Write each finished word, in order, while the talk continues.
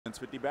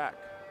50 back.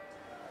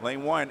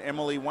 Lane 1,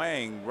 Emily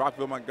Wang,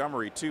 Rockville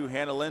Montgomery. 2,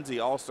 Hannah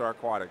Lindsay, All-Star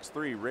Aquatics.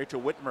 3, Rachel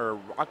Whitmer,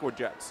 Aqua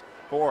Jets.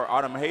 4,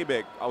 Autumn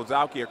Habig,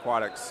 Ozauki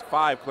Aquatics.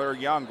 5, Claire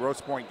Young,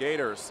 Grosse Pointe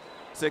Gators.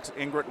 6,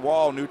 Ingrid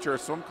Wall, Nutra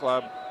Swim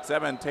Club.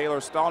 7, Taylor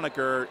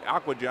Stallnicker,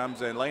 Aqua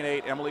Gems. And lane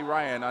 8, Emily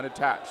Ryan,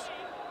 unattached.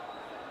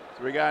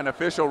 So we got an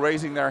official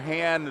raising their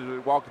hand who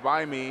walked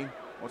by me,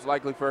 most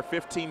likely for a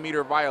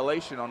 15-meter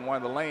violation on one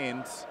of the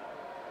lanes.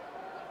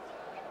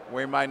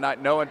 We might not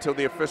know until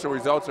the official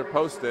results are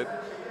posted.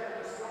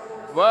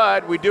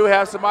 But we do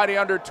have somebody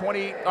under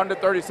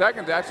 30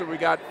 seconds. Actually, we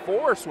got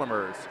 3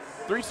 swimmers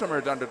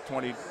under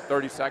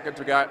 30 seconds.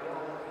 We got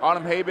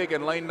Autumn Habig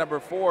in lane number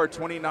 4,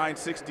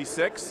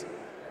 29.66.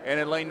 And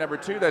in lane number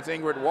 2, that's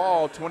Ingrid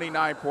Wall,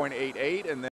 29.88. And then